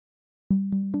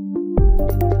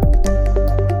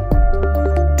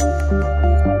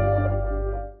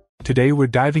Today we're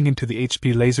diving into the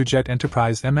HP Laserjet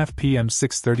Enterprise MFP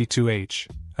M632h,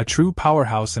 a true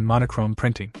powerhouse in monochrome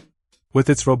printing. With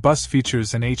its robust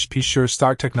features and HP Sure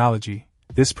Start technology,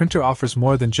 this printer offers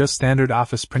more than just standard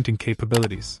office printing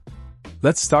capabilities.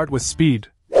 Let's start with speed.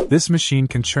 This machine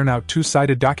can churn out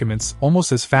two-sided documents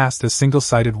almost as fast as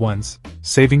single-sided ones,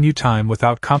 saving you time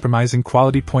without compromising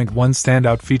quality. One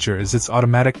standout feature is its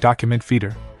automatic document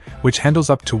feeder, which handles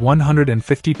up to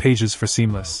 150 pages for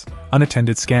seamless,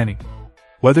 unattended scanning.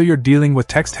 Whether you're dealing with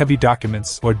text-heavy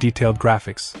documents or detailed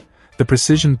graphics, the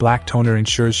precision black toner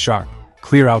ensures sharp,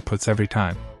 clear outputs every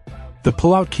time. The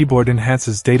pull-out keyboard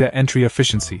enhances data entry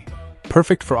efficiency,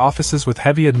 perfect for offices with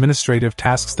heavy administrative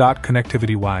tasks.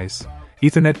 Connectivity-wise,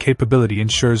 Ethernet capability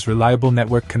ensures reliable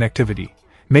network connectivity,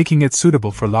 making it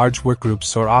suitable for large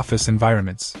workgroups or office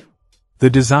environments. The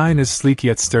design is sleek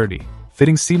yet sturdy,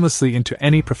 fitting seamlessly into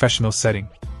any professional setting.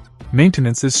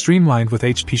 Maintenance is streamlined with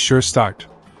HP Sure Start,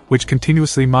 which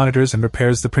continuously monitors and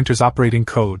repairs the printer's operating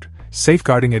code,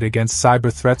 safeguarding it against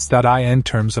cyber threats. In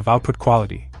terms of output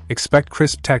quality, expect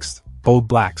crisp text, bold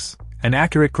blacks, and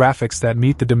accurate graphics that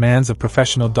meet the demands of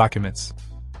professional documents.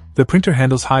 The printer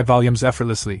handles high volumes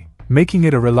effortlessly, making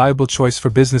it a reliable choice for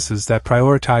businesses that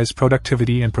prioritize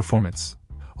productivity and performance.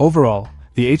 Overall,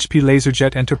 the HP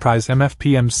Laserjet Enterprise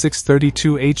MFP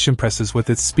M632h impresses with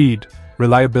its speed,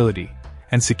 reliability,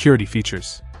 and security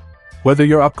features. Whether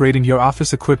you're upgrading your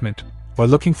office equipment or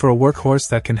looking for a workhorse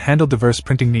that can handle diverse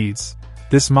printing needs,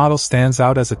 this model stands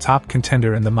out as a top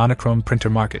contender in the monochrome printer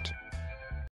market.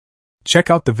 Check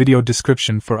out the video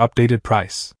description for updated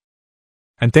price.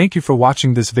 And thank you for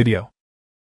watching this video.